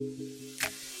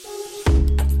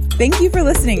Thank you for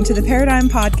listening to the Paradigm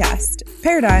Podcast.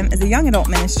 Paradigm is a young adult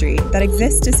ministry that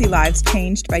exists to see lives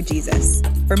changed by Jesus.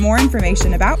 For more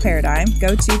information about Paradigm, go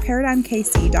to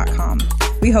paradigmkc.com.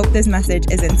 We hope this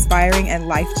message is inspiring and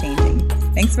life-changing.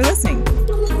 Thanks for listening.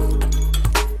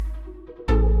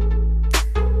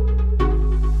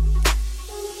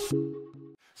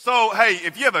 So, hey,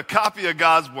 if you have a copy of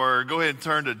God's Word, go ahead and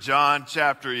turn to John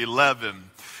chapter 11.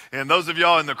 And those of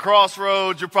y'all in the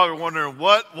crossroads, you're probably wondering,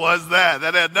 what was that?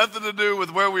 That had nothing to do with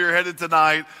where we were headed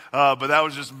tonight, but that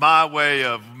was just my way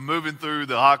of moving through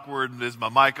the awkward, is my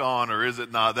mic on or is it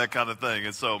not, that kind of thing.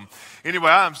 And so,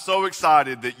 anyway, I'm so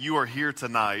excited that you are here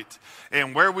tonight.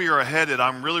 And where we are headed,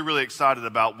 I'm really, really excited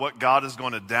about what God is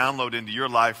going to download into your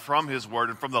life from His Word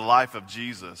and from the life of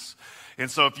Jesus. And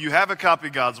so if you have a copy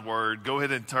of God's Word, go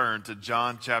ahead and turn to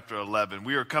John chapter 11.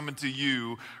 We are coming to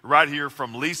you right here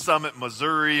from Lee Summit,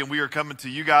 Missouri, and we are coming to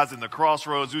you guys in the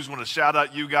crossroads. We just want to shout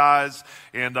out you guys.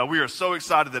 And we are so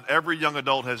excited that every young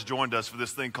adult has joined us for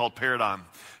this thing called Paradigm.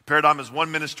 Paradigm is one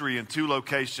ministry in two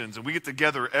locations, and we get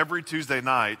together every Tuesday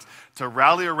night to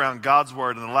rally around God's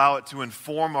Word and allow it to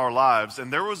inform our lives.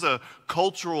 And there was a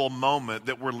cultural moment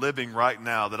that we're living right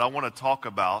now that I want to talk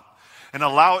about and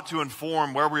allow it to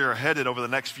inform where we are headed over the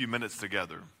next few minutes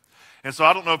together. And so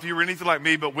I don't know if you were anything like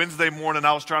me, but Wednesday morning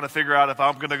I was trying to figure out if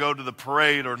I'm going to go to the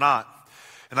parade or not.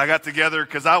 And I got together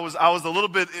because I was a little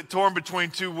bit torn between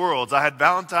two worlds. I had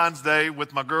Valentine's Day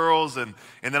with my girls, and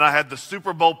then I had the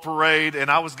Super Bowl parade,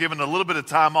 and I was given a little bit of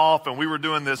time off, and we were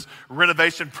doing this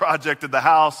renovation project at the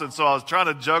house, and so I was trying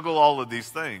to juggle all of these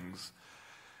things.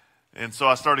 And so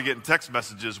I started getting text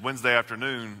messages Wednesday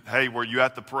afternoon, hey, were you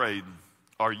at the parade?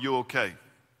 Are you okay?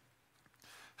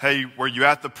 Hey, were you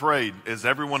at the parade? Is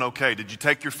everyone okay? Did you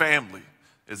take your family?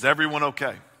 Is everyone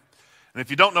okay? And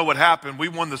if you don't know what happened, we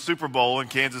won the Super Bowl in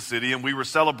Kansas City, and we were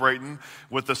celebrating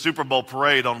with the Super Bowl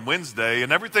parade on Wednesday,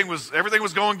 and everything was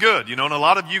going good, you know. And a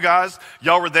lot of you guys,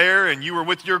 y'all were there, and you were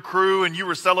with your crew, and you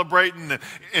were celebrating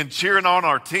and cheering on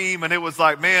our team, and it was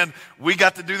like, man, we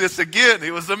got to do this again.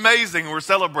 It was amazing. We're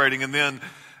celebrating, and then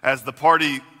as the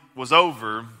party was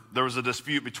over, there was a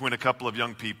dispute between a couple of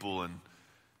young people,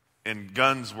 and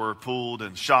guns were pulled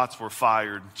and shots were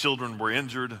fired. Children were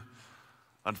injured.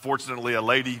 Unfortunately, a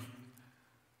lady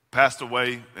passed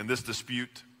away in this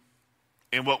dispute.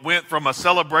 And what went from a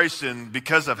celebration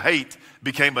because of hate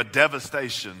became a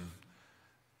devastation.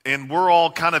 And we're all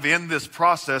kind of in this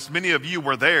process. Many of you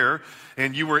were there,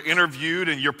 and you were interviewed,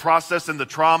 and you're processing the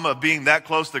trauma of being that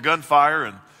close to gunfire.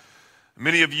 And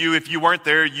many of you, if you weren't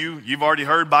there, you've already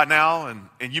heard by now,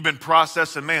 and you've been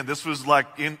processing, man, this was like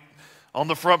on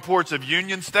the front porch of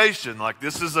Union Station. Like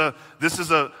this is a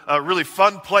really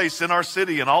fun place in our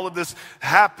city, and all of this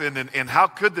happened, and how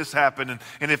could this happen?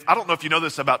 And if I don't know if you know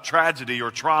this about tragedy or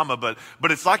trauma, but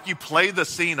it's like you play the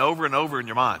scene over and over in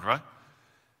your mind, right?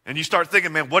 And you start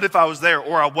thinking, man, what if I was there,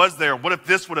 or I was there? What if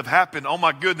this would have happened? Oh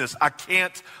my goodness, I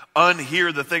can't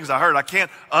unhear the things I heard. I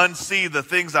can't unsee the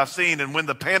things I've seen. And when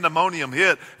the pandemonium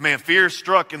hit, man, fear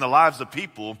struck in the lives of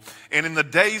people. And in the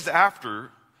days after,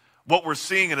 what we're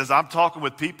seeing, and as I'm talking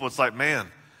with people, it's like, man,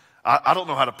 I don't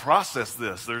know how to process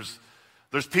this.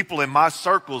 There's people in my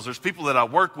circles, there's people that I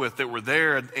work with that were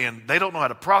there, and they don't know how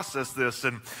to process this.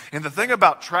 And the thing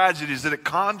about tragedy is that it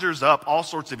conjures up all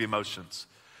sorts of emotions.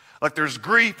 Like there's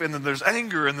grief, and then there's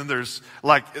anger, and then there's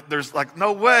like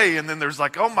no way, and then there's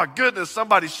like, oh my goodness,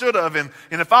 somebody should have, and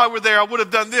if I were there, I would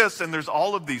have done this, and there's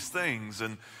all of these things.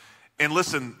 And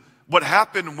listen, what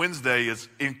happened Wednesday is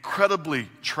incredibly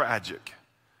tragic.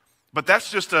 But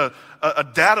that's just a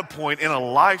data point in a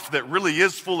life that really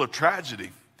is full of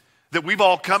tragedy. That we've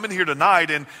all come in here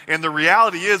tonight, and the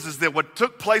reality is that what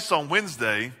took place on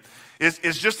Wednesday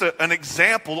is just an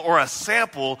example or a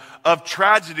sample of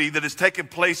tragedy that has taken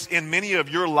place in many of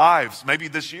your lives, maybe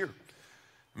this year.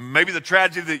 Maybe the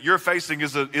tragedy that you're facing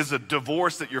is a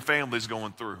divorce that your family's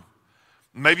going through.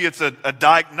 Maybe it's a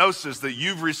diagnosis that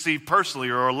you've received personally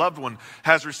or a loved one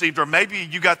has received. Or maybe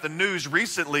you got the news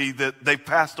recently that they've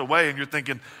passed away and you're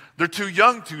thinking, they're too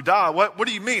young to die. What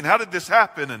do you mean? How did this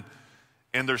happen?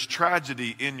 And there's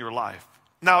tragedy in your life.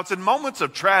 Now, it's in moments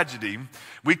of tragedy,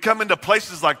 we come into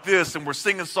places like this and we're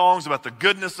singing songs about the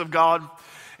goodness of God,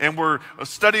 and we're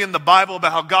studying the Bible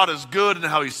about how God is good and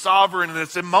how He's sovereign, and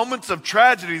it's in moments of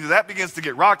tragedy that begins to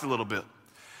get rocked a little bit.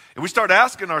 And we start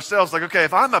asking ourselves, like, okay,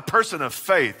 if I'm a person of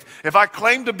faith, if I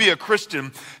claim to be a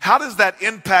Christian, how does that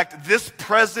impact this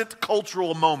present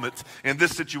cultural moment in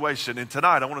this situation? And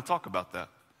tonight I want to talk about that.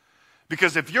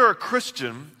 Because if you're a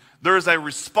Christian, there is a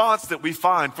response that we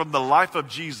find from the life of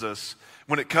Jesus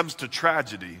when it comes to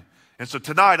tragedy. And so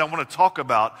tonight I want to talk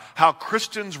about how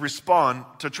Christians respond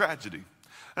to tragedy.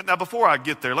 Now, before I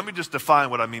get there, let me just define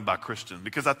what I mean by Christian,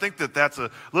 because I think that that's a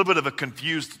little bit of a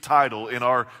confused title in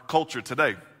our culture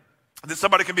today. That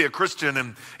somebody can be a Christian,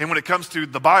 and when it comes to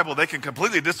the Bible, they can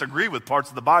completely disagree with parts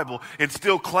of the Bible and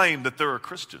still claim that they're a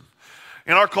Christian.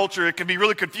 In our culture, it can be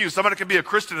really confused. Somebody can be a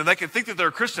Christian, and they can think that they're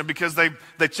a Christian because they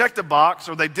checked a box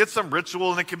or they did some ritual,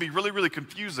 and it can be really, really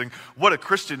confusing what a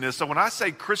Christian is. So when I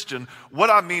say Christian, what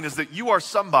I mean is that you are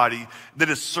somebody that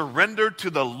is surrendered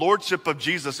to the lordship of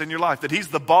Jesus in your life, that he's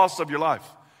the boss of your life.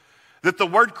 That the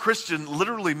word Christian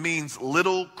literally means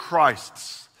little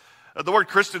Christs. The word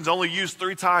Christian is only used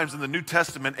 3 times in the New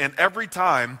Testament, and every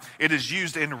time it is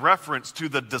used in reference to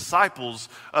the disciples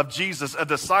of Jesus. A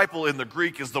disciple in the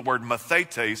Greek is the word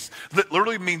mathetes, that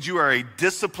literally means you are a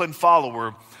disciplined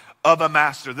follower of a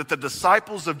master. That the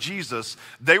disciples of Jesus,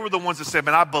 they were the ones that said,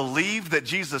 man, I believe that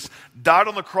Jesus died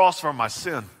on the cross for my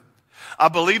sin. I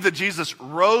believe that Jesus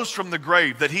rose from the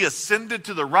grave, that he ascended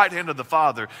to the right hand of the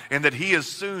Father, and that he is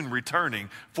soon returning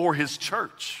for his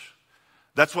church.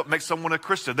 That's what makes someone a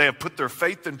Christian. They have put their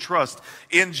faith and trust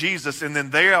in Jesus, and then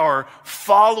they are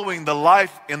following the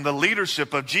life and the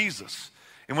leadership of Jesus.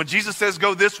 And when Jesus says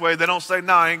go this way, they don't say,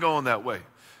 no, I ain't going that way.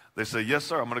 They say, yes,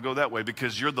 sir, I'm going to go that way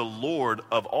because you're the Lord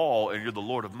of all and you're the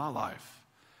Lord of my life.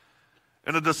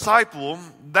 And a disciple,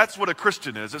 that's what a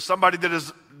Christian is. It's somebody that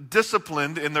is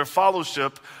disciplined in their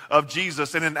fellowship of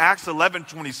Jesus. And in Acts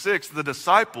 11:26, the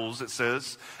disciples, it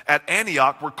says, at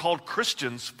Antioch were called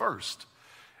Christians first.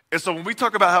 And so when we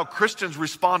talk about how Christians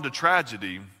respond to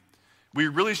tragedy, we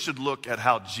really should look at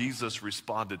how Jesus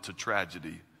responded to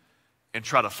tragedy and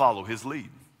try to follow his lead.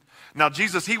 Now,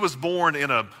 Jesus, he was born in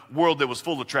a world that was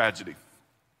full of tragedy.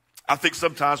 I think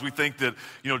sometimes we think that,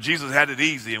 Jesus had it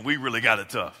easy and we really got it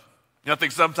tough. I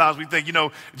think sometimes we think,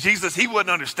 Jesus, he wouldn't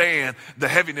understand the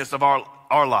heaviness of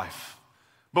our life.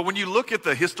 But when you look at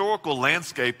the historical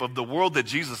landscape of the world that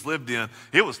Jesus lived in,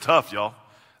 it was tough, y'all.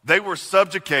 They were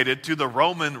subjugated to the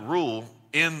Roman rule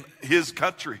in his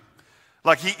country.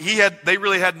 Like they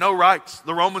really had no rights.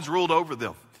 The Romans ruled over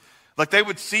them. Like they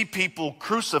would see people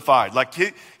crucified. Like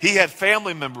he had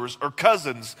family members or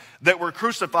cousins that were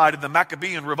crucified in the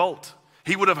Maccabean revolt.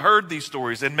 He would have heard these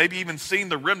stories and maybe even seen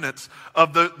the remnants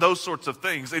of those sorts of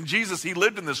things. And Jesus, he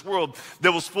lived in this world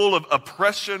that was full of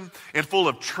oppression and full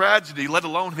of tragedy, let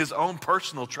alone his own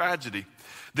personal tragedy.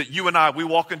 That you and I, we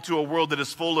walk into a world that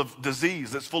is full of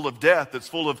disease, that's full of death, that's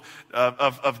full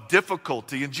of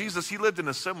difficulty. And Jesus, he lived in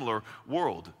a similar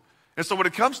world. And so when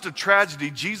it comes to tragedy,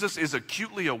 Jesus is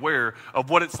acutely aware of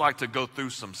what it's like to go through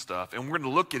some stuff. And we're going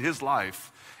to look at his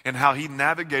life and how he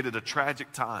navigated a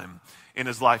tragic time in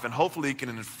his life. And hopefully he can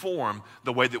inform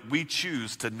the way that we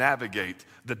choose to navigate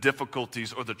the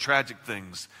difficulties or the tragic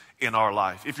things in our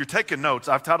life. If you're taking notes,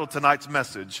 I've titled tonight's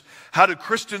message, How Do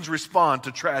Christians Respond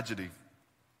to Tragedy?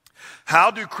 How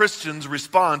do Christians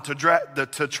respond to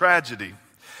tragedy?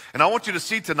 And I want you to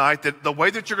see tonight that the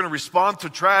way that you're going to respond to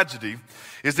tragedy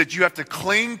is that you have to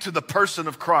cling to the person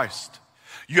of Christ.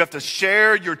 You have to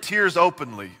share your tears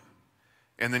openly.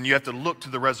 And then you have to look to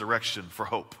the resurrection for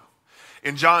hope.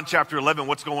 In John chapter 11,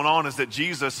 what's going on is that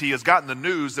Jesus, he has gotten the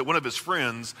news that one of his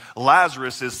friends,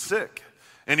 Lazarus, is sick.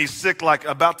 And he's sick, like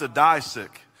about to die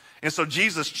sick. And so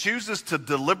Jesus chooses to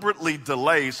deliberately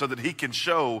delay so that he can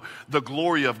show the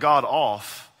glory of God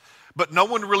off. But no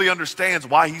one really understands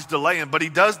why he's delaying, but he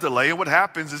does delay. And what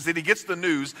happens is that he gets the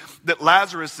news that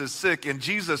Lazarus is sick, and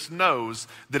Jesus knows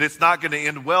that it's not going to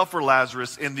end well for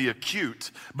Lazarus in the acute,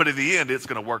 but in the end, it's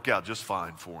going to work out just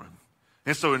fine for him.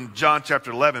 And so in John chapter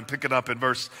 11, picking up in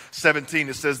verse 17,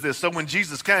 it says this, so when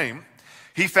Jesus came,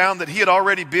 he found that he had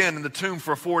already been in the tomb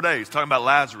for 4 days, talking about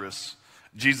Lazarus,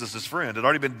 Jesus' friend, had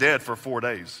already been dead for 4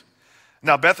 days.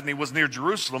 Now Bethany was near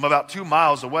Jerusalem, about 2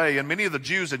 miles away, and many of the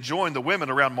Jews had joined the women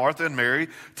around Martha and Mary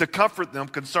to comfort them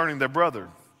concerning their brother.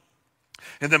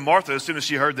 And then Martha, as soon as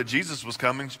she heard that Jesus was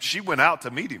coming, she went out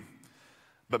to meet him.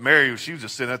 But Mary, she was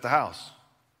just sitting at the house.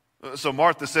 So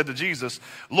Martha said to Jesus,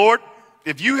 Lord,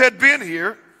 if you had been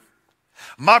here,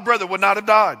 my brother would not have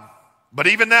died. But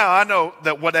even now I know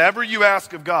that whatever you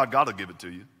ask of God, God will give it to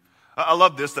you. I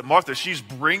love this, that Martha, she's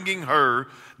bringing her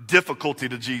difficulty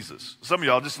to Jesus. Some of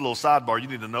y'all, just a little sidebar, you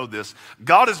need to know this.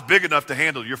 God is big enough to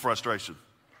handle your frustration.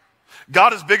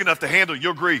 God is big enough to handle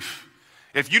your grief.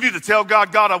 If you need to tell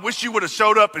God, I wish you would have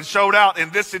showed up and showed out in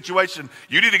this situation,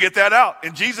 you need to get that out.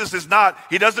 And Jesus is not,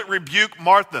 he doesn't rebuke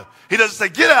Martha. He doesn't say,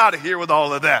 get out of here with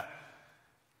all of that.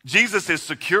 Jesus is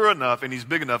secure enough and he's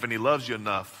big enough and he loves you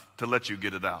enough to let you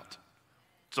get it out.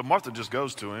 So Martha just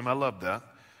goes to him. I love that.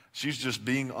 She's just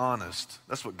being honest.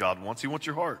 That's what God wants. He wants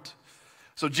your heart.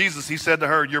 So Jesus, he said to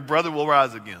her, your brother will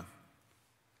rise again.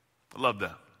 I love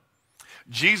that.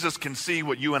 Jesus can see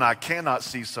what you and I cannot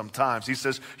see sometimes. He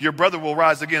says, your brother will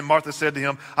rise again. Martha said to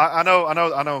him, I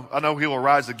know he will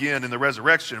rise again in the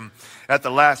resurrection at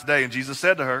the last day. And Jesus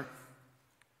said to her,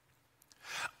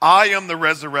 I am the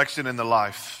resurrection and the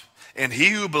life. And he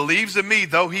who believes in me,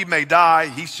 though he may die,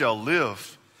 he shall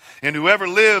live. And whoever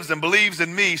lives and believes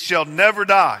in me shall never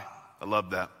die. I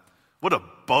love that. What a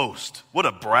boast. What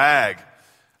a brag.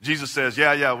 Jesus says,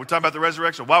 yeah, we're talking about the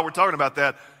resurrection. While we're talking about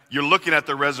that, you're looking at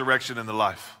the resurrection and the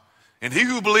life. And he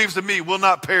who believes in me will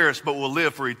not perish, but will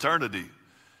live for eternity.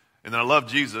 And then I love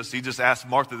Jesus. He just asked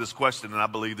Martha this question, and I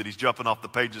believe that he's jumping off the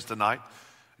pages tonight.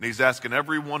 And he's asking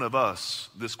every one of us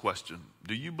this question.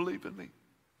 Do you believe in me?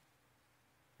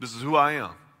 This is who I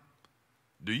am.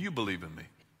 Do you believe in me?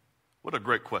 What a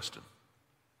great question.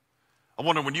 I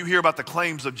wonder, when you hear about the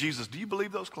claims of Jesus, do you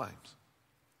believe those claims?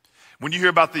 When you hear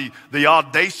about the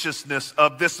audaciousness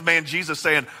of this man Jesus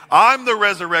saying, I'm the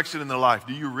resurrection and the life,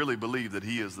 do you really believe that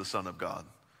he is the Son of God,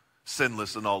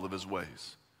 sinless in all of his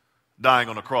ways, dying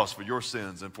on a cross for your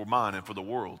sins and for mine and for the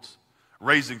world's,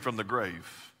 raising from the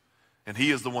grave? And he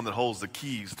is the one that holds the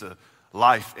keys to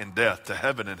life and death, to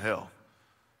heaven and hell.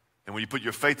 And when you put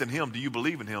your faith in him, do you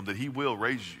believe in him that he will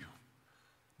raise you?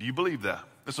 Do you believe that?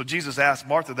 And so Jesus asked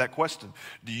Martha that question.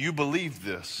 Do you believe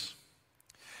this?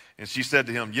 And she said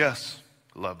to him, yes.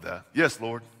 Love that. Yes,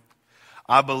 Lord.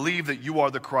 I believe that you are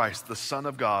the Christ, the Son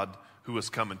of God, who has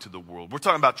come into the world. We're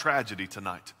talking about tragedy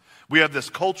tonight. We have this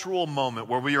cultural moment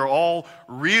where we are all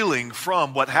reeling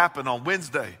from what happened on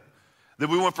Wednesday. That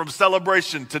we went from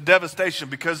celebration to devastation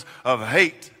because of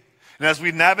hate. And as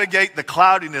we navigate the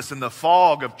cloudiness and the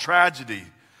fog of tragedy,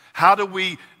 how do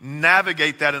we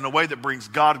navigate that in a way that brings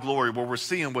God glory, where we're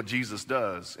seeing what Jesus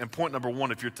does? And point number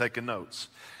one, if you're taking notes,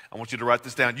 I want you to write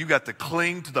this down. You got to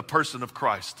cling to the person of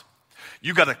Christ.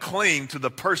 You got to cling to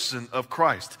the person of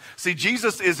Christ. See,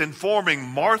 Jesus is informing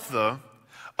Martha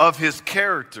of his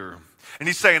character. And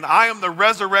he's saying, I am the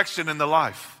resurrection and the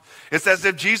life. It's as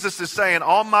if Jesus is saying,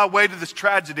 on my way to this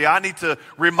tragedy, I need to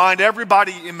remind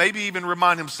everybody, and maybe even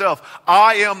remind himself,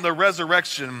 I am the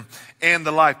resurrection and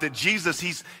the life. That Jesus,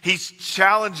 he's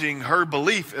challenging her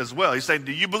belief as well. He's saying,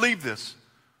 do you believe this?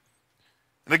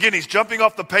 And again, he's jumping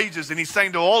off the pages and he's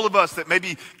saying to all of us that may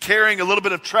be carrying a little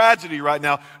bit of tragedy right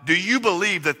now, do you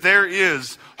believe that there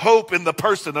is hope in the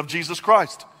person of Jesus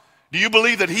Christ? Do you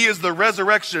believe that he is the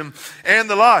resurrection and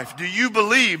the life? Do you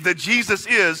believe that Jesus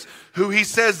is who he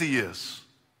says he is?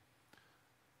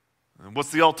 And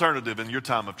what's the alternative in your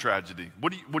time of tragedy?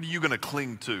 What are you going to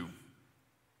cling to?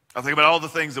 I think about all the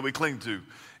things that we cling to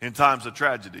in times of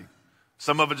tragedy.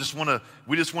 Some of it just want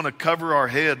to cover our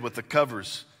head with the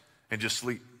covers and just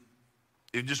sleep.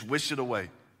 You just wish it away,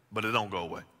 but it don't go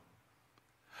away.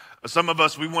 Some of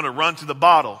us, we want to run to the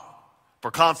bottle for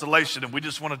consolation and we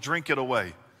just want to drink it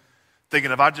away,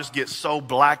 thinking if I just get so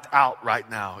blacked out right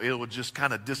now, it will just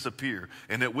kind of disappear.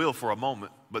 And it will for a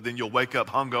moment, but then you'll wake up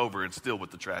hungover and still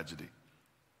with the tragedy.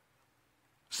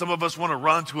 Some of us want to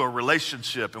run to a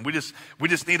relationship and we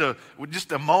just need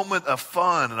a moment of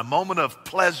fun and a moment of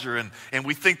pleasure, and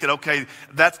we think that, okay,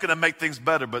 that's going to make things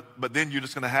better, but then you're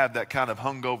just going to have that kind of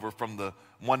hungover from the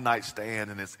one night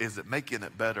stand, and is it making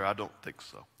it better? I don't think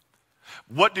so.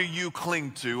 What do you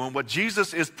cling to? And what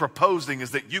Jesus is proposing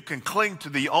is that you can cling to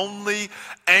the only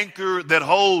anchor that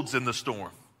holds in the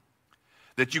storm.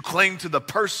 That you cling to the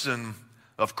person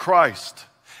of Christ.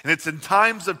 And it's in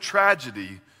times of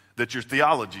tragedy that your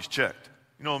theology's checked.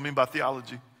 You know what I mean by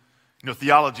theology? You know,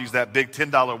 theology is that big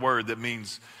 $10 word that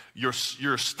means your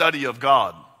study of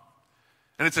God.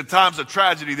 And it's in times of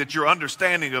tragedy that your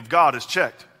understanding of God is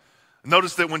checked.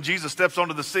 Notice that when Jesus steps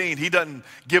onto the scene, he doesn't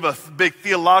give a big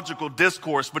theological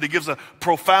discourse, but he gives a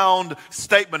profound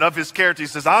statement of his character. He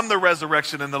says, I'm the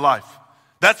resurrection and the life.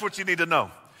 That's what you need to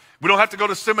know. We don't have to go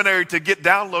to seminary to get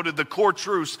downloaded the core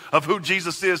truths of who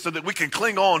Jesus is so that we can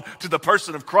cling on to the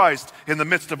person of Christ in the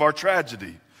midst of our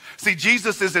tragedy. See,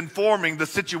 Jesus is informing the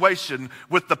situation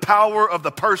with the power of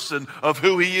the person of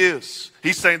who he is.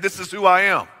 He's saying, this is who I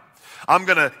am. I'm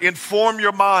going to inform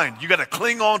your mind. You got to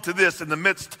cling on to this in the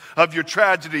midst of your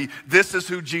tragedy. This is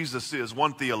who Jesus is.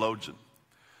 One theologian,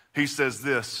 he says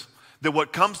this, that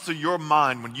what comes to your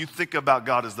mind when you think about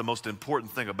God is the most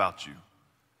important thing about you.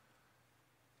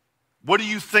 What do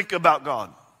you think about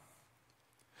God?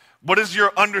 What is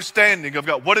your understanding of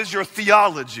God? What is your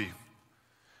theology?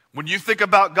 When you think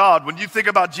about God, when you think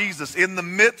about Jesus, in the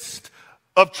midst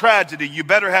of tragedy, you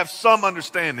better have some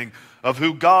understanding of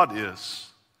who God is.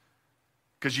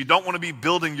 Because you don't want to be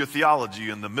building your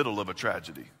theology in the middle of a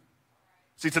tragedy.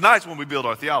 See, tonight's when we build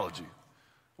our theology.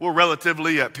 We're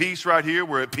relatively at peace right here.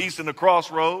 We're at peace in the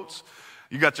crossroads.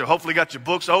 Hopefully you got your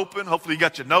books open. Hopefully you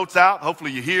got your notes out.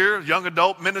 Hopefully you're here. Young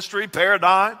adult ministry,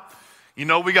 Paradigm.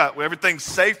 We got everything's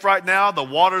safe right now. The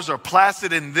waters are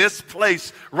placid in this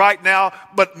place right now,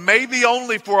 but maybe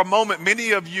only for a moment.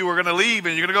 Many of you are going to leave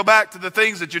and you're going to go back to the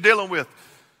things that you're dealing with.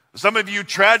 Some of you,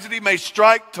 tragedy may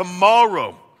strike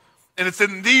tomorrow. And it's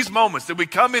in these moments that we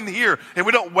come in here and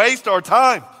we don't waste our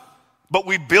time, but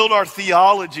we build our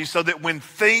theology so that when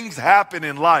things happen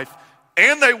in life,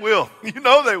 and they will,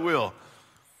 they will,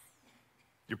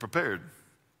 you're prepared.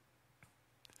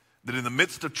 That in the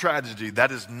midst of tragedy,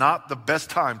 that is not the best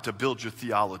time to build your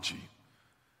theology.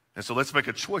 And so let's make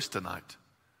a choice tonight.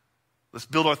 Let's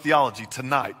build our theology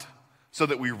tonight so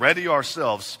that we ready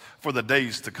ourselves for the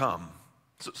days to come.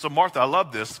 So Martha, I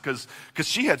love this because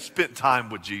she had spent time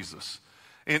with Jesus.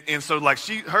 And so like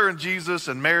her and Jesus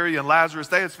and Mary and Lazarus,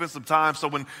 they had spent some time. So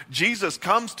when Jesus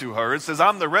comes to her and says,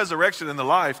 I'm the resurrection and the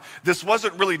life, this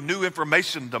wasn't really new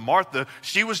information to Martha.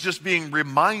 She was just being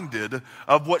reminded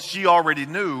of what she already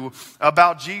knew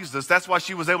about Jesus. That's why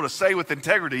she was able to say with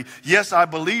integrity, yes, I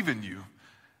believe in you.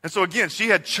 And so again, she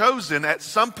had chosen at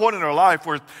some point in her life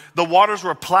where the waters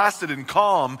were placid and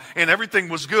calm and everything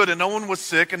was good and no one was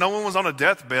sick and no one was on a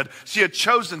deathbed. She had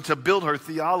chosen to build her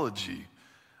theology.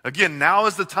 Again, now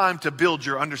is the time to build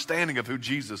your understanding of who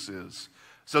Jesus is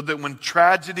so that when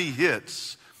tragedy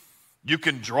hits, you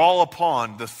can draw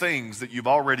upon the things that you've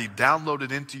already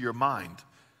downloaded into your mind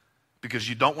because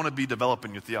you don't want to be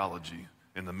developing your theology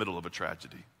in the middle of a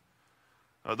tragedy.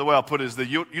 The way I'll put it is that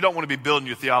you don't want to be building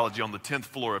your theology on the 10th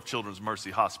floor of Children's Mercy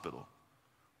Hospital.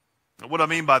 What I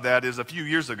mean by that is a few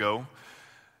years ago,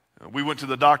 we went to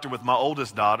the doctor with my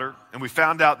oldest daughter, and we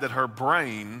found out that her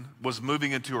brain was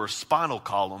moving into her spinal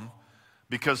column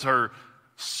because her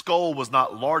skull was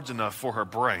not large enough for her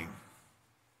brain.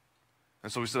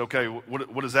 And so we said, okay,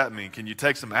 what does that mean? Can you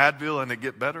take some Advil and it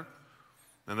get better?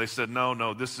 And they said,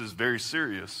 no, this is very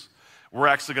serious. We're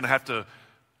actually going to have to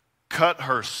cut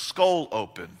her skull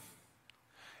open,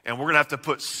 and we're going to have to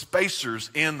put spacers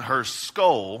in her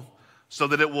skull so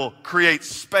that it will create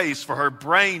space for her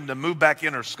brain to move back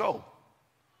in her skull.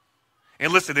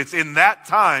 And listen, it's in that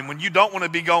time when you don't want to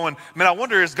be going, man, I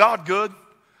wonder, is God good?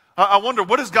 I wonder,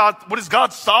 what is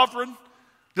God sovereign?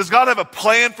 Does God have a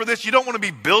plan for this? You don't want to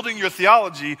be building your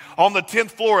theology on the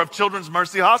 10th floor of Children's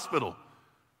Mercy Hospital.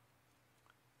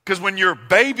 Because when your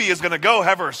baby is going to go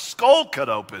have her skull cut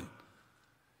open,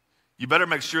 you better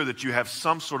make sure that you have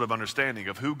some sort of understanding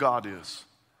of who God is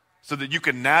so that you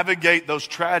can navigate those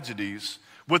tragedies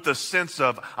with a sense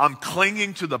of, I'm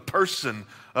clinging to the person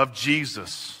of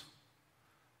Jesus.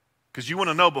 Because you want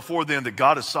to know before then that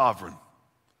God is sovereign,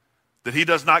 that he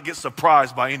does not get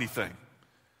surprised by anything,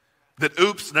 that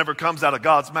oops never comes out of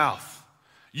God's mouth.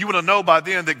 You want to know by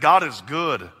then that God is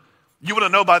good. You want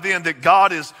to know by then that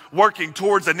God is working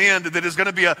towards an end that is going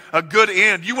to be a good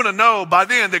end. You want to know by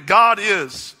then that God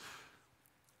is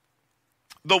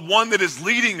the one that is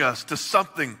leading us to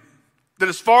something that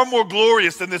is far more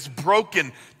glorious than this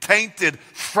broken, tainted,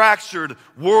 fractured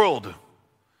world.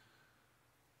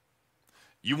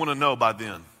 You want to know by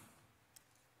then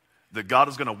that God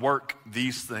is going to work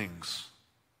these things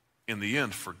in the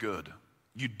end for good.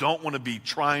 You don't want to be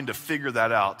trying to figure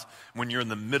that out when you're in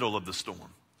the middle of the storm.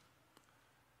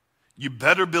 You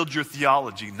better build your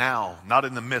theology now, not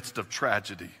in the midst of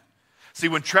tragedy. See,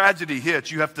 when tragedy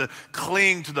hits, you have to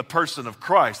cling to the person of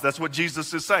Christ. That's what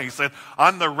Jesus is saying. He said,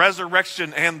 I'm the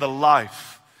resurrection and the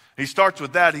life. He starts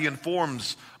with that. He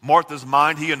informs Martha's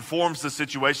mind. He informs the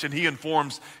situation. He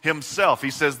informs himself.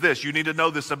 He says this, you need to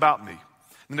know this about me.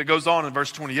 And it goes on in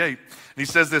verse 28. And he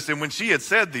says this, and when she had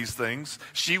said these things,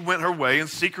 she went her way and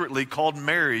secretly called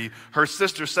Mary, her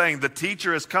sister, saying, the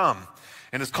teacher has come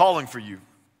and is calling for you.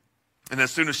 And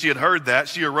as soon as she had heard that,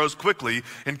 she arose quickly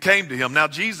and came to him. Now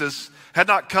Jesus had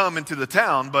not come into the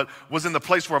town, but was in the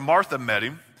place where Martha met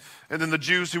him. And then the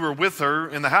Jews who were with her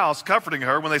in the house, comforting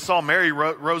her, when they saw Mary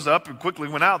rose up and quickly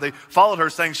went out, they followed her,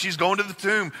 saying, she's going to the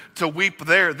tomb to weep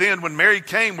there. Then when Mary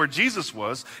came where Jesus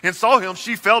was and saw him,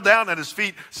 she fell down at his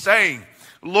feet, saying,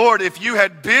 Lord, if you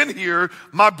had been here,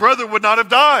 my brother would not have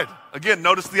died. Again,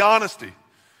 notice the honesty,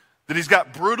 that he's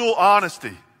got brutal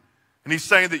honesty. And he's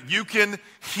saying that you can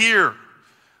hear,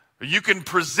 or you can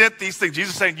present these things.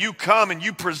 Jesus is saying, you come and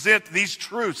you present these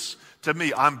truths to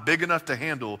me. I'm big enough to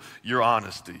handle your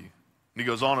honesty. And he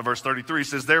goes on in verse 33, he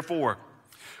says, therefore,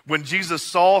 when Jesus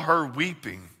saw her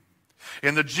weeping,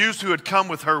 and the Jews who had come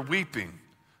with her weeping,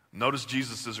 notice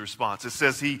Jesus' response. It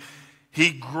says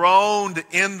he groaned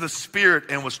in the spirit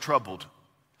and was troubled.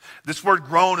 This word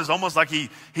groan is almost like he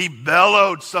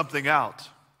bellowed something out.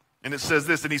 And it says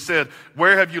this, and he said,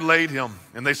 where have you laid him?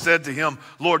 And they said to him,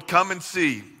 Lord, come and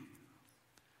see.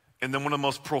 And then one of the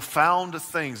most profound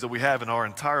things that we have in our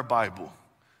entire Bible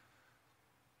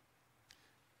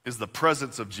is the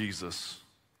presence of Jesus.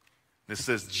 And it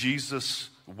says, Jesus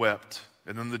wept.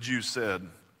 And then the Jews said,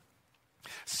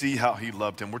 see how he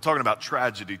loved him. We're talking about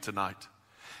tragedy tonight.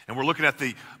 And we're looking at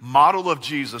the model of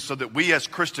Jesus so that we as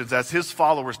Christians, as his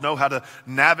followers, know how to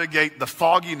navigate the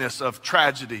fogginess of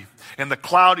tragedy and the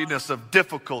cloudiness of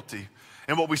difficulty.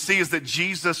 And what we see is that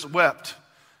Jesus wept.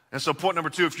 And so point number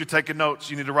 2, if you're taking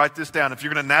notes, you need to write this down. If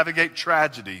you're going to navigate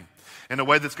tragedy in a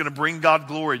way that's going to bring God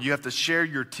glory, you have to share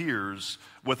your tears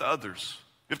with others.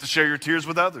 You have to share your tears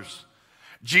with others.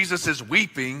 Jesus is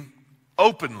weeping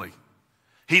openly.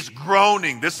 He's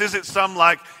groaning. This isn't some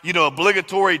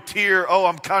obligatory tear, oh,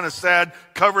 I'm kind of sad,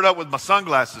 covered up with my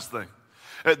sunglasses thing.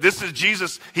 This is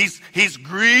Jesus. He's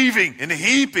grieving and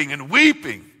heaping and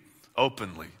weeping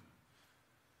openly.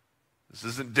 This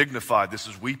isn't dignified. This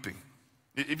is weeping.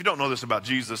 If you don't know this about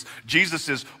Jesus, Jesus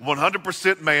is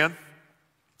 100% man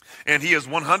and he is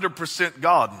 100%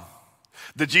 God.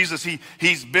 That Jesus,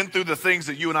 he's been through the things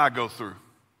that you and I go through.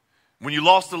 When you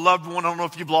lost a loved one, I don't know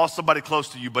if you've lost somebody close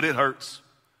to you, but it hurts.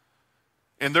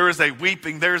 And there is a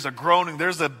weeping, there's a groaning,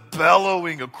 there's a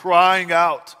bellowing, a crying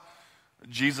out.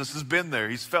 Jesus has been there.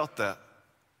 He's felt that.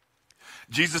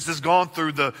 Jesus has gone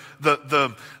through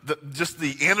just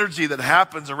the energy that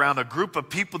happens around a group of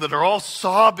people that are all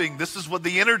sobbing. This is what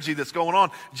the energy that's going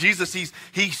on. Jesus, he's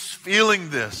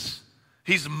feeling this.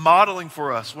 He's modeling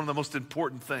for us one of the most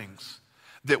important things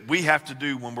that we have to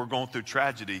do when we're going through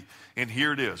tragedy. And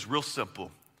here it is, real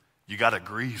simple. You got to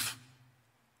grieve.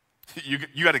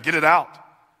 You got to get it out.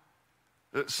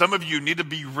 Some of you need to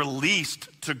be released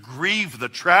to grieve the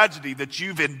tragedy that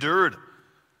you've endured.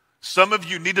 Some of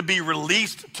you need to be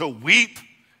released to weep.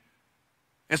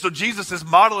 And so Jesus is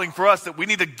modeling for us that we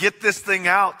need to get this thing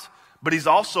out, but he's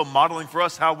also modeling for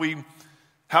us how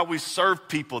we serve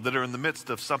people that are in the midst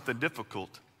of something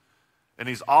difficult. And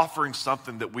he's offering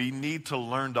something that we need to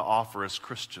learn to offer as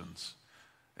Christians.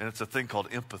 And it's a thing called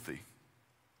empathy.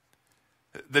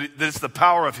 That it's the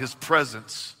power of his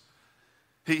presence.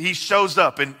 He shows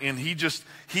up and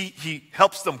he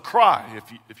helps them cry,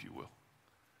 if you will.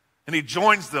 And he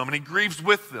joins them and he grieves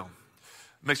with them.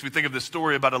 It makes me think of this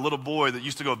story about a little boy that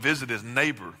used to go visit his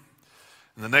neighbor.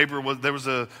 And the neighbor there was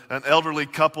an elderly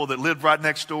couple that lived right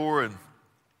next door, and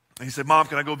he said, Mom,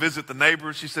 can I go visit the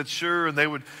neighbor? She said, sure. And they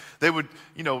would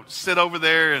sit over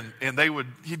there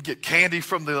and he'd get candy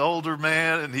from the older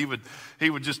man, and he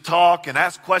would just talk and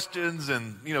ask questions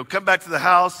and, come back to the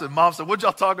house. And Mom said, what'd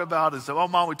y'all talk about? And said, oh,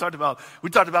 Mom, we talked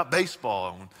about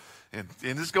baseball and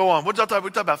just go on. What'd y'all talk about?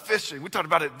 We talked about fishing. We talked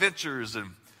about adventures.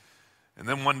 And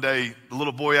then one day the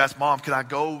little boy asked Mom, can I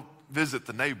go visit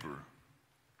the neighbor?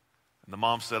 And the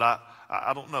mom said, I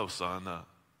don't know, son.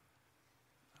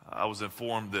 I was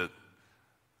informed that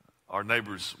our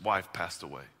neighbor's wife passed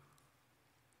away.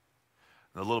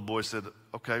 And the little boy said,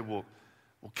 okay, well,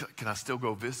 can I still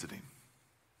go visit him?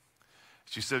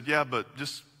 She said, yeah, but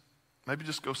maybe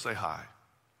just go say hi.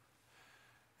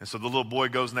 And so the little boy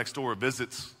goes next door,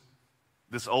 visits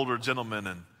this older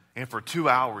gentleman, and for 2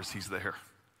 hours he's there.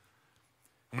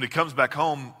 And when he comes back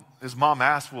home, his mom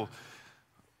asks, well,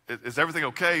 is everything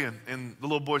okay? And the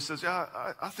little boy says, yeah,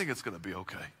 I think it's going to be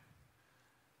okay.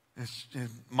 And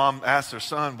Mom asks her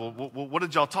son, well, what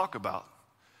did y'all talk about?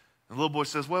 And the little boy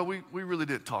says, well, we really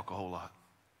didn't talk a whole lot.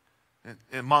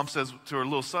 And Mom says to her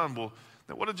little son, well,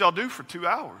 what did y'all do for 2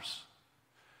 hours?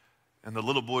 And the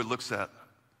little boy looks at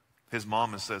his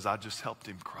mom and says, I just helped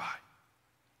him cry.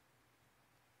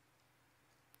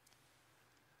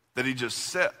 That he just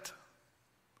sat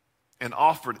and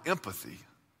offered empathy.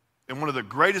 And one of the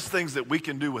greatest things that we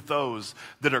can do with those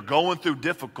that are going through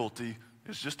difficulty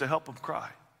is just to help them cry.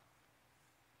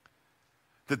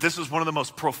 That this is one of the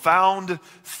most profound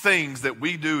things that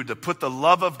we do to put the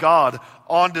love of God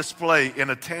on display in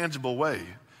a tangible way.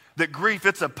 That grief,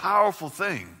 it's a powerful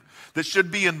thing that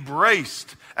should be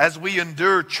embraced as we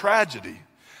endure tragedy.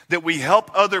 That we help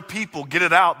other people get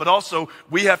it out, but also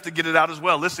we have to get it out as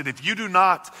well. Listen, if you do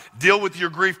not deal with your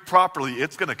grief properly,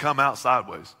 it's going to come out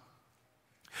sideways.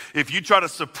 If you try to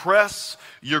suppress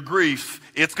your grief,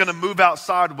 it's going to move out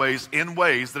sideways in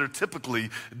ways that are typically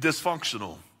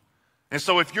dysfunctional. And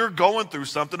so if you're going through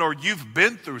something or you've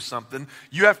been through something,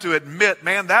 you have to admit,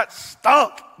 man, that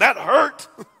stunk. That hurt.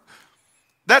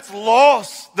 That's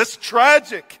loss. That's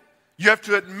tragic. You have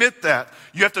to admit that.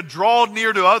 You have to draw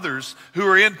near to others who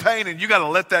are in pain, and you got to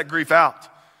let that grief out.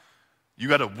 You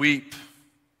got to weep.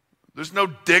 There's no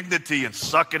dignity in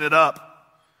sucking it up.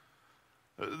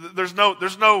 There's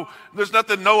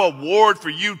nothing, no award for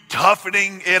you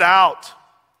toughening it out.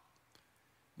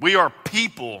 We are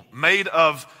people made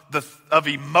of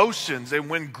emotions. And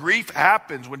when grief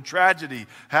happens, when tragedy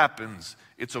happens,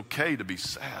 it's okay to be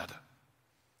sad.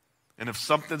 And if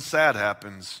something sad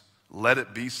happens, let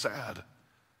it be sad.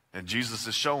 And Jesus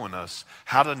is showing us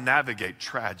how to navigate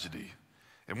tragedy.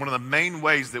 And one of the main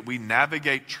ways that we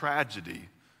navigate tragedy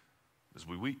is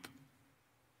we weep.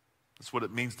 That's what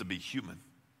it means to be human.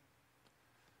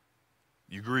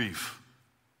 You grieve.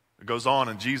 It goes on,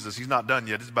 and Jesus, he's not done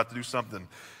yet. He's about to do something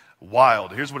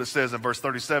wild. Here's what it says in verse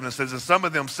 37. It says, and some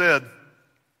of them said,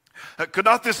 could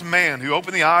not this man who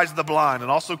opened the eyes of the blind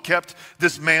and also kept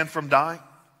this man from dying,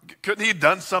 couldn't he have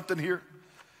done something here?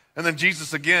 And then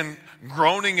Jesus, again,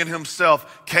 groaning in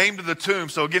himself, came to the tomb.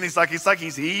 So again,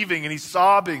 he's heaving and he's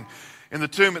sobbing. In the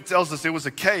tomb, it tells us it was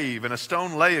a cave and a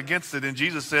stone lay against it. And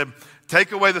Jesus said,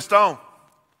 take away the stone.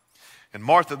 And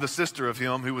Martha, the sister of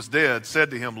him who was dead, said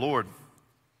to him, Lord,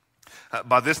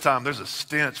 by this time there's a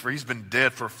stench, for he's been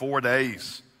dead for 4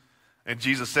 days. And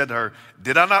Jesus said to her,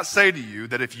 did I not say to you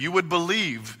that if you would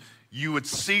believe, you would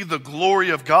see the glory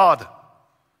of God?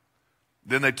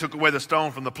 Then they took away the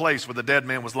stone from the place where the dead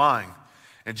man was lying.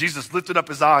 And Jesus lifted up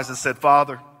his eyes and said,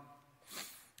 Father,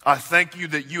 I thank you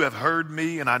that you have heard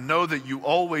me, and I know that you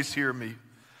always hear me.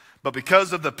 But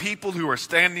because of the people who are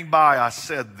standing by, I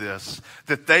said this,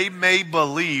 that they may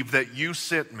believe that you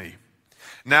sent me.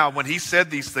 Now, when he said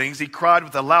these things, he cried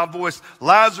with a loud voice,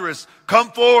 Lazarus,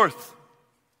 come forth.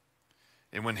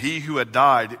 And when he who had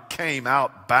died came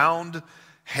out, bound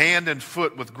hand and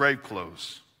foot with grave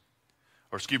clothes.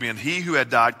 And he who had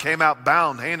died came out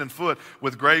bound hand and foot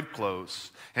with grave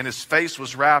clothes, and his face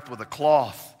was wrapped with a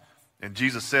cloth. And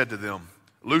Jesus said to them,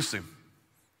 loose him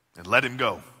and let him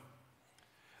go.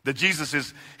 That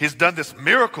Jesus has done this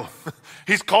miracle.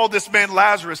 He's called this man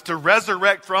Lazarus to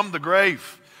resurrect from the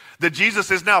grave. That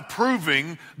Jesus is now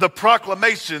proving the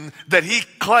proclamation that he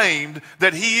claimed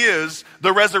that he is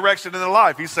the resurrection and the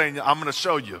life. He's saying, I'm going to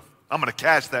show you. I'm going to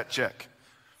cash that check.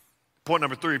 Point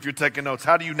number 3, if you're taking notes,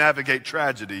 how do you navigate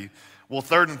tragedy? Well,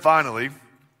 third and finally,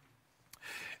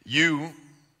 you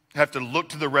have to look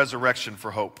to the resurrection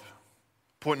for hope.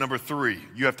 Point number 3,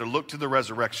 you have to look to the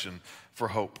resurrection for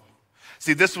hope.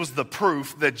 See, this was the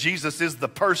proof that Jesus is the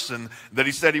person that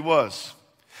he said he was.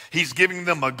 He's giving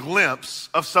them a glimpse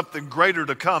of something greater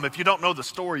to come. If you don't know the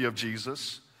story of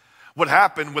Jesus, what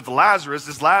happened with Lazarus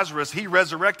is Lazarus, he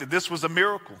resurrected. This was a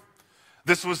miracle.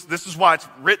 This is why it's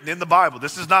written in the Bible.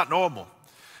 This is not normal.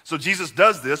 So Jesus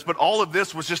does this, but all of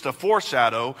this was just a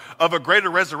foreshadow of a greater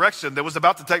resurrection that was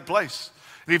about to take place.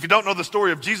 And if you don't know the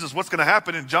story of Jesus, what's going to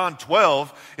happen in John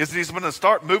 12 is that he's going to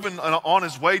start moving on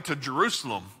his way to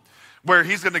Jerusalem, where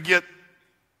he's going to get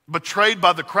betrayed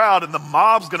by the crowd and the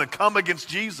mob's going to come against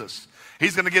Jesus.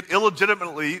 He's going to get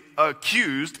illegitimately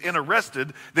accused and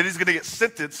arrested. Then he's going to get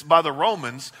sentenced by the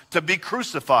Romans to be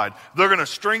crucified. They're going to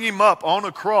string him up on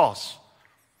a cross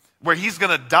where he's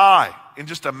going to die in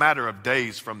just a matter of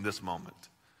days from this moment.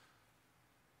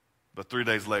 But 3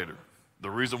 days later, the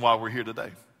reason why we're here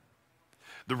today,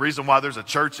 the reason why there's a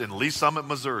church in Lee Summit,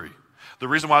 Missouri, the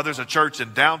reason why there's a church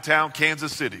in downtown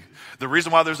Kansas City, the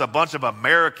reason why there's a bunch of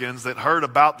Americans that heard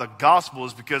about the gospel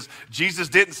is because Jesus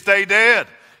didn't stay dead.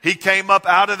 He came up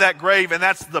out of that grave, and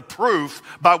that's the proof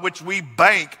by which we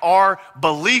bank our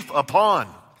belief upon.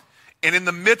 And in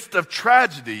the midst of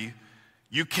tragedy,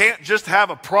 you can't just have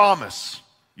a promise.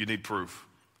 You need proof.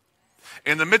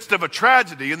 In the midst of a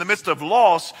tragedy, in the midst of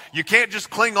loss, you can't just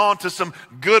cling on to some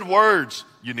good words.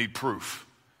 You need proof.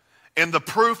 And the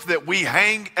proof that we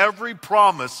hang every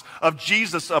promise of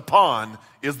Jesus upon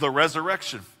is the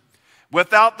resurrection.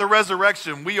 Without the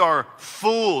resurrection, we are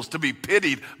fools to be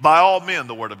pitied by all men,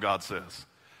 the Word of God says.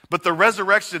 But the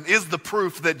resurrection is the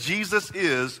proof that Jesus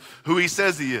is who he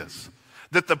says he is.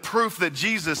 That the proof that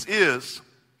Jesus is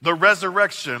the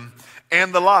resurrection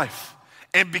and the life.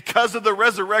 And because of the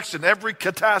resurrection, every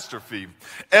catastrophe,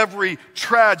 every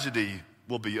tragedy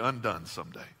will be undone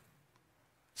someday.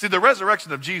 See, the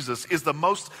resurrection of Jesus is the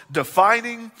most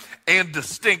defining and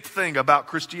distinct thing about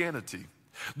Christianity.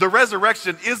 The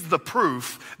resurrection is the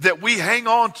proof that we hang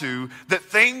on to that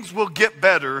things will get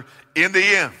better in the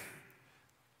end.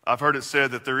 I've heard it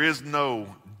said that there is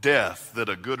no death that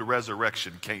a good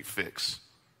resurrection can't fix.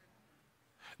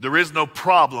 There is no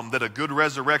problem that a good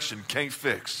resurrection can't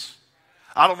fix.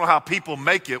 I don't know how people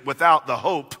make it without the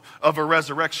hope of a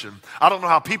resurrection. I don't know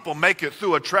how people make it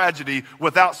through a tragedy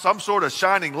without some sort of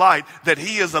shining light that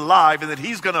he is alive and that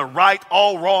he's going to right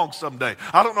all wrong someday.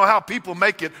 I don't know how people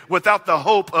make it without the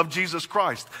hope of Jesus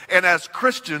Christ. And as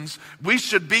Christians, we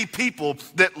should be people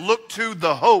that look to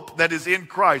the hope that is in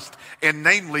Christ, and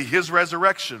namely his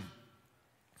resurrection.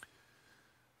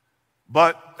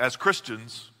 But as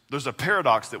Christians, There's a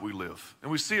paradox that we live,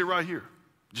 and we see it right here.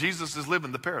 Jesus is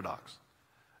living the paradox.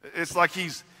 It's like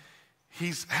he's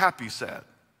happy, sad.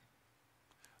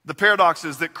 The paradox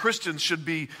is that Christians should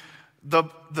be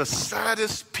the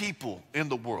saddest people in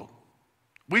the world.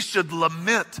 We should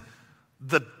lament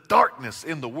the darkness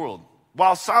in the world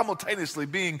while simultaneously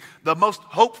being the most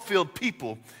hope-filled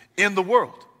people in the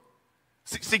world.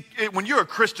 See, when you're a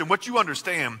Christian, what you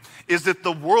understand is that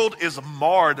the world is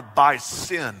marred by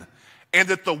sin and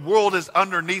that the world is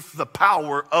underneath the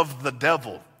power of the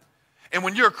devil. And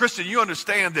when you're a Christian, you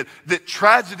understand that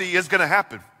tragedy is going to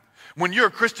happen. When you're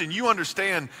a Christian, you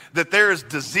understand that there is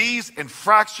disease and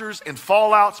fractures and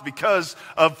fallouts because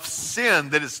of sin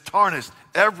that has tarnished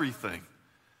everything.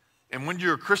 And when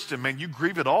you're a Christian, man, you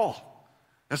grieve it all.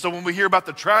 And so when we hear about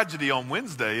the tragedy on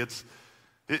Wednesday,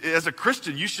 as a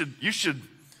Christian, you should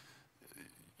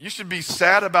be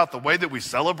sad about the way that we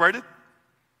celebrate it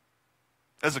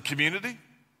as a community.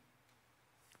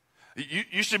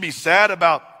 You should be sad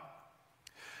about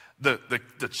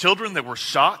the children that were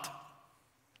shot.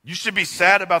 You should be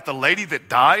sad about the lady that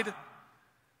died.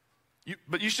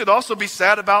 But you should also be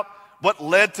sad about what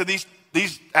led to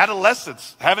these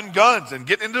adolescents having guns and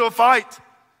getting into a fight.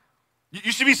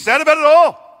 You should be sad about it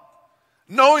all,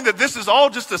 knowing that this is all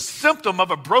just a symptom of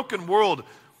a broken world,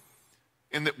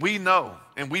 and that we know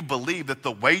and we believe that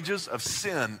the wages of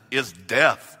sin is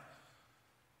death.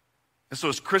 And so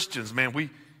as Christians, man,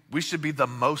 we should be the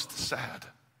most sad.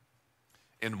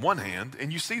 In one hand,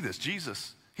 and you see this,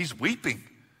 Jesus, he's weeping.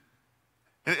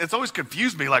 And it's always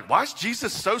confused me, like, why is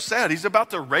Jesus so sad? He's about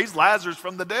to raise Lazarus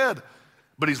from the dead,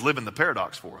 but he's living the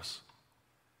paradox for us.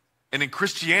 And in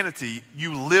Christianity,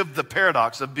 you live the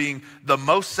paradox of being the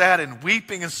most sad and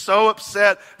weeping and so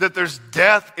upset that there's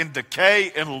death and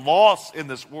decay and loss in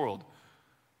this world.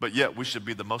 But yet we should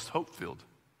be the most hope-filled.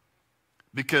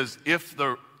 Because if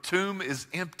the tomb is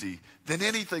empty, then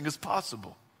anything is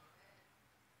possible.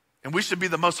 And we should be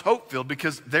the most hope-filled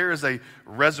because there is a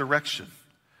resurrection.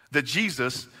 That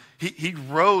Jesus, he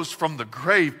rose from the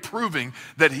grave, proving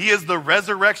that he is the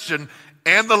resurrection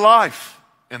and the life.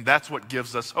 And that's what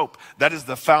gives us hope. That is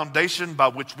the foundation by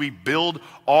which we build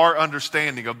our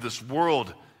understanding of this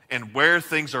world and where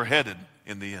things are headed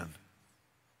in the end.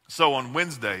 So on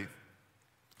Wednesday,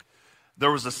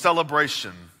 there was a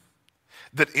celebration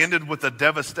that ended with a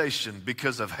devastation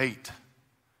because of hate.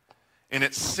 And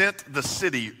it sent the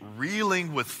city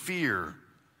reeling with fear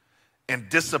and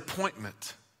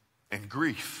disappointment and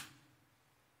grief.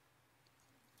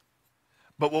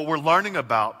 But what we're learning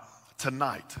about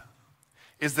tonight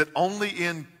is that only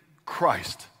in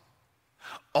Christ,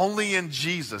 only in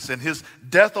Jesus and his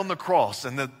death on the cross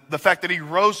and the fact that he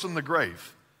rose from the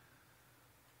grave,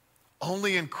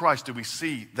 only in Christ do we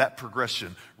see that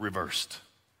progression reversed.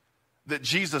 That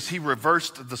Jesus, he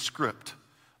reversed the script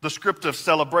of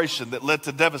celebration that led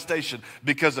to devastation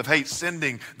because of hate,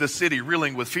 sending the city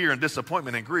reeling with fear and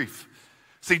disappointment and grief.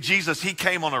 See, Jesus, he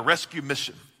came on a rescue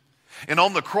mission. And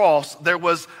on the cross, there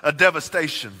was a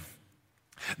devastation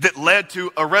that led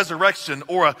to a resurrection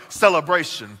or a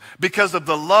celebration because of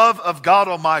the love of God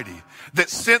Almighty that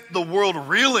sent the world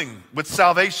reeling with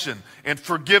salvation and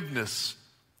forgiveness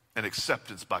and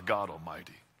acceptance by God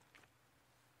Almighty.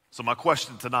 So my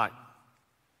question tonight,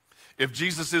 if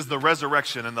Jesus is the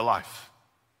resurrection and the life,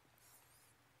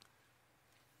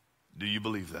 do you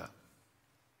believe that?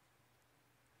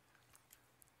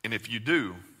 And if you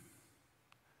do,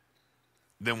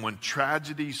 then when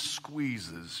tragedy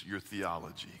squeezes your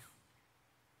theology,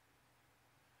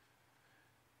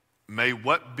 may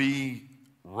what be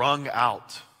wrung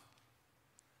out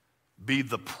be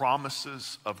the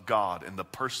promises of God in the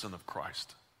person of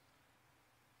Christ.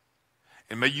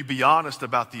 And may you be honest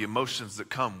about the emotions that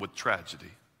come with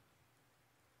tragedy.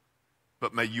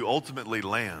 But may you ultimately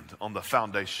land on the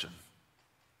foundation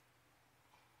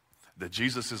that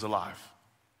Jesus is alive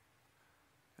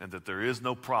and that there is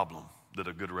no problem that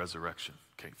a good resurrection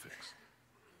can't fix.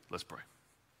 Let's pray.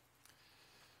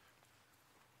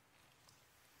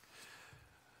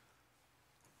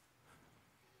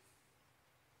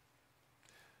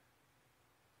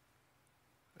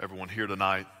 Everyone here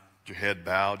tonight, your head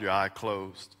bowed, your eye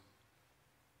closed.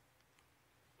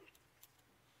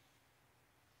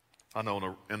 I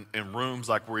know in rooms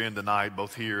like we're in tonight,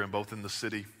 both here and both in the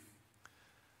city,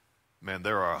 man,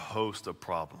 there are a host of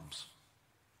problems.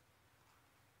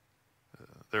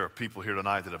 There are people here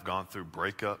tonight that have gone through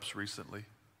breakups recently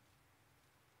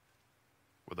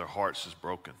where their heart's just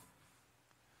broken.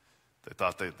 They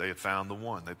thought they had found the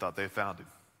one. They thought they had found him.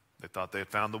 They thought they had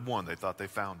found the one. They thought they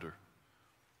found her,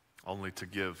 only to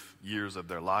give years of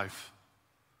their life.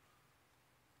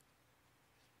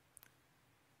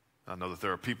 I know that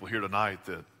there are people here tonight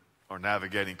that are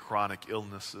navigating chronic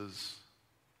illnesses,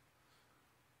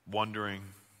 wondering,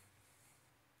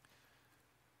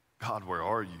 God, where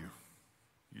are you?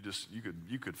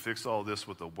 You could fix all this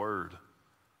with a word.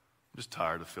 I'm just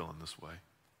tired of feeling this way.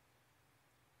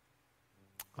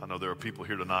 I know there are people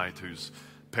here tonight whose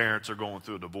parents are going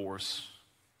through a divorce.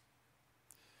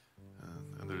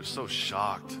 And they're just so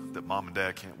shocked that mom and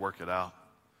dad can't work it out.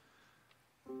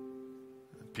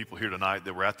 And people here tonight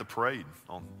that were at the parade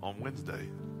on Wednesday,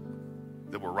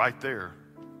 that were right there,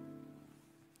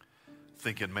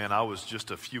 thinking, man, I was just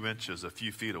a few inches, a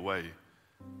few feet away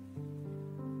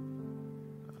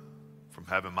from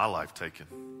having my life taken,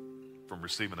 from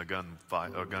receiving a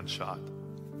gunshot.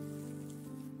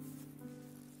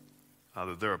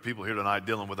 There are people here tonight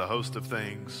dealing with a host of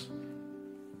things,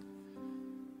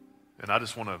 and I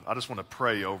just want to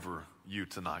pray over you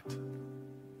tonight.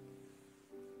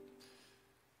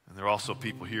 And there are also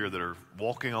people here that are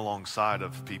walking alongside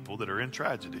of people that are in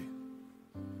tragedy,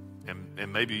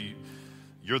 and maybe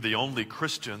you're the only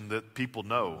Christian that people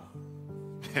know.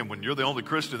 And when you're the only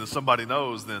Christian that somebody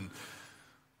knows, then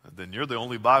you're the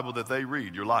only Bible that they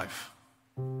read, your life.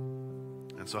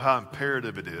 And so how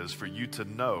imperative it is for you to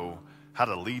know how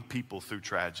to lead people through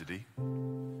tragedy.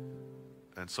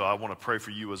 And so I want to pray for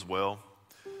you as well,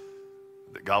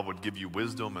 that God would give you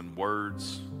wisdom and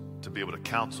words to be able to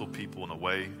counsel people in a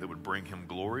way that would bring him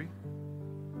glory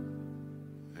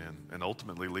and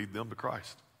ultimately lead them to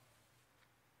Christ.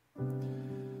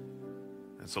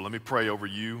 And so let me pray over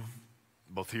you,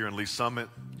 both here in Lee Summit,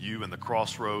 you in the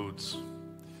Crossroads.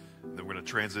 Then we're going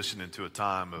to transition into a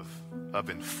time of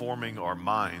informing our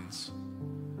minds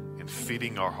and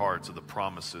feeding our hearts of the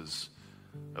promises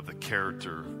of the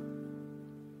character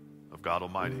of God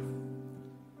Almighty.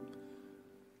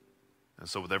 And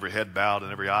so with every head bowed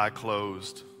and every eye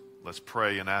closed, let's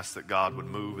pray and ask that God would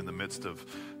move in the midst of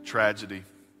tragedy,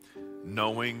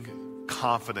 knowing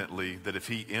confidently that if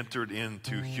he entered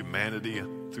into humanity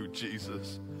through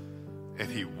Jesus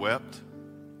and he wept,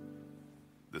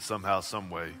 that somehow, some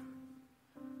way,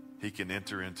 he can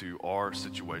enter into our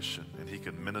situation and he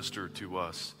can minister to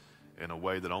us in a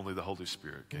way that only the Holy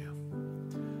Spirit can.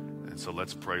 And so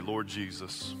let's pray. Lord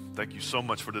Jesus, thank you so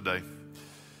much for today.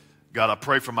 God, I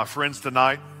pray for my friends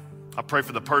tonight. I pray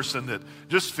for the person that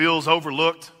just feels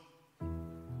overlooked.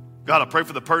 God, I pray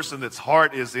for the person that's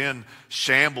heart is in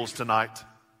shambles tonight.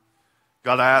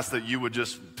 God, I ask that you would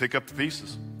just pick up the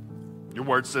pieces. Your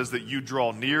word says that you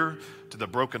draw near to the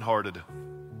brokenhearted.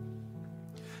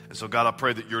 And so, God, I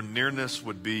pray that your nearness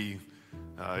would be,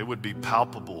 it would be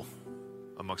palpable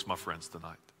amongst my friends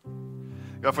tonight.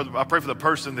 God, I pray for the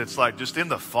person that's like just in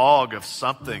the fog of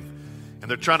something, and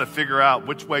they're trying to figure out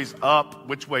which way's up,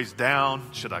 which way's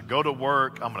down. Should I go to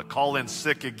work? I'm going to call in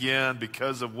sick again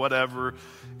because of whatever.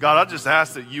 God, I just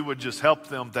ask that you would just help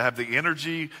them to have the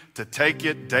energy to take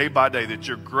it day by day, that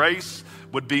your grace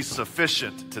would be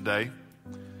sufficient today.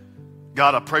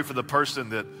 God, I pray for the person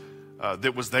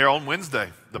that was there on Wednesday,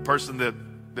 the person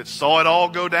that saw it all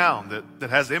go down, that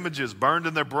has images burned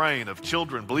in their brain of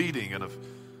children bleeding and of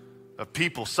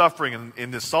people suffering,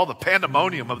 and saw the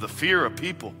pandemonium of the fear of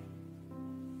people.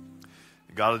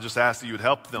 And God, I just ask that you would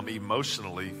help them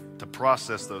emotionally to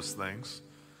process those things.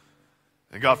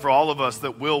 And God, for all of us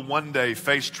that will one day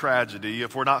face tragedy,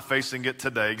 if we're not facing it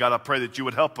today, God, I pray that you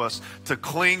would help us to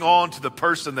cling on to the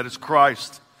person that is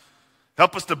Christ.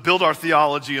 Help us to build our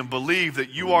theology and believe that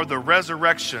you are the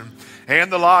resurrection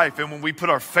and the life. And when we put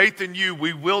our faith in you,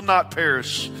 we will not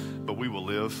perish, but we will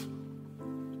live.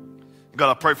 God,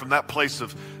 I pray from that place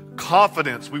of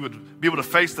confidence we would be able to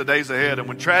face the days ahead. And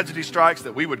when tragedy strikes,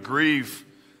 that we would grieve.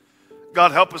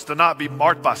 God, help us to not be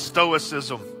marked by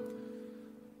stoicism.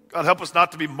 God, help us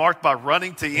not to be marked by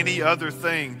running to any other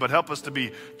thing, but help us to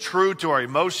be true to our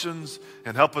emotions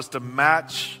and help us to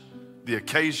match the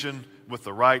occasion with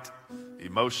the right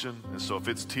emotion. And so if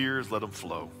it's tears, let them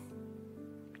flow.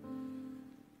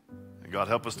 And God,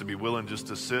 help us to be willing just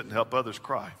to sit and help others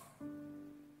cry.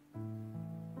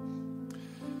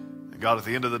 And God, at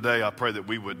the end of the day, I pray that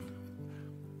we would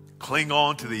cling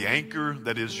on to the anchor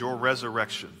that is your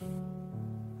resurrection.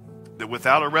 That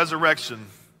without a resurrection,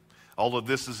 all of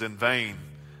this is in vain.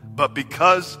 But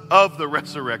because of the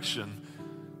resurrection,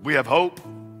 we have hope,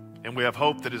 and we have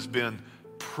hope that has been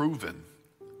proven.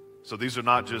 So these are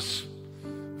not just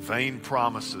vain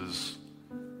promises,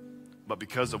 but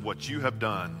because of what you have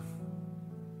done,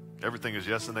 everything is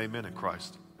yes and amen in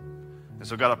Christ. And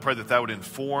so God, I pray that that would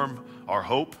inform our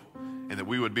hope, and that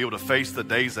we would be able to face the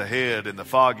days ahead in the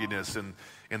fogginess and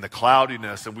in the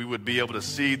cloudiness, and we would be able to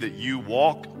see that you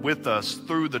walk with us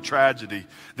through the tragedy,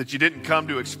 that you didn't come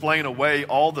to explain away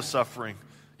all the suffering.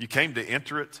 You came to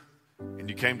enter it, and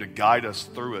you came to guide us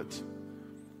through it.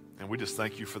 And we just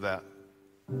thank you for that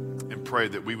and pray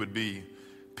that we would be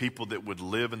people that would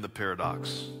live in the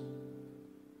paradox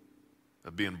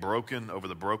of being broken over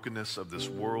the brokenness of this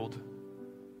world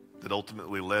that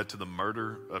ultimately led to the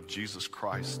murder of Jesus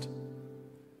Christ,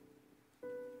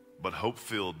 but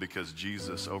hope-filled because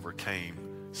Jesus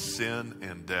overcame sin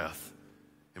and death.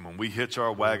 And when we hitch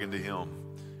our wagon to him,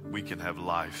 we can have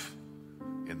life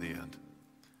in the end.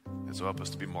 And so help us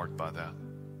to be marked by that.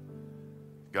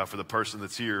 God, for the person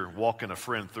that's here walking a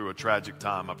friend through a tragic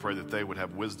time, I pray that they would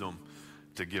have wisdom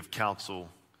to give counsel.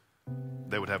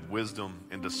 They would have wisdom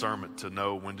and discernment to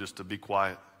know when just to be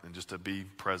quiet and just to be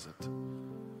present.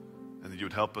 And that you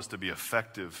would help us to be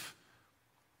effective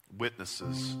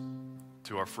witnesses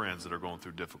to our friends that are going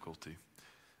through difficulty.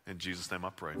 In Jesus' name I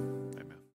pray, amen.